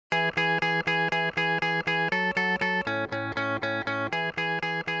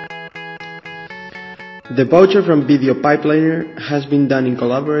The voucher from Video Pipeliner has been done in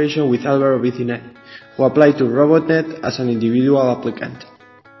collaboration with Robott-net, who applied to Robott-net as an individual applicant.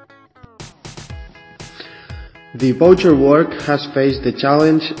 The voucher work has faced the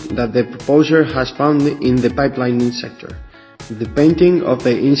challenge that the proposer has found in the pipelining sector. The painting of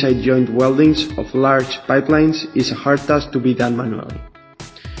the inside joint weldings of large pipelines is a hard task to be done manually.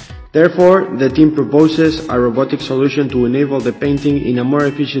 Therefore, the team proposes a robotic solution to enable the painting in a more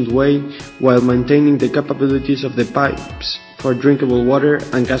efficient way while maintaining the capabilities of the pipes for drinkable water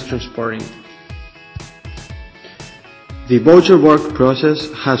and gas transporting. The voucher work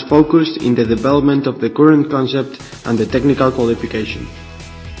process has focused in the development of the current concept and the technical qualification.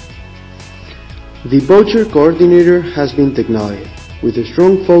 The voucher coordinator has been technology, with a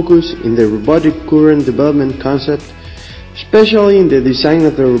strong focus in the robotic current development concept, especially in the design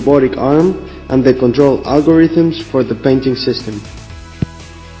of the robotic arm and the control algorithms for the painting system.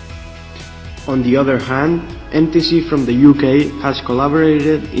 On the other hand, MTC from the UK has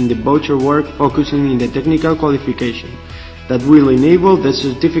collaborated in the voucher work focusing in the technical qualification that will enable the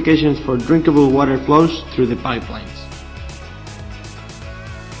certifications for drinkable water flows through the pipelines.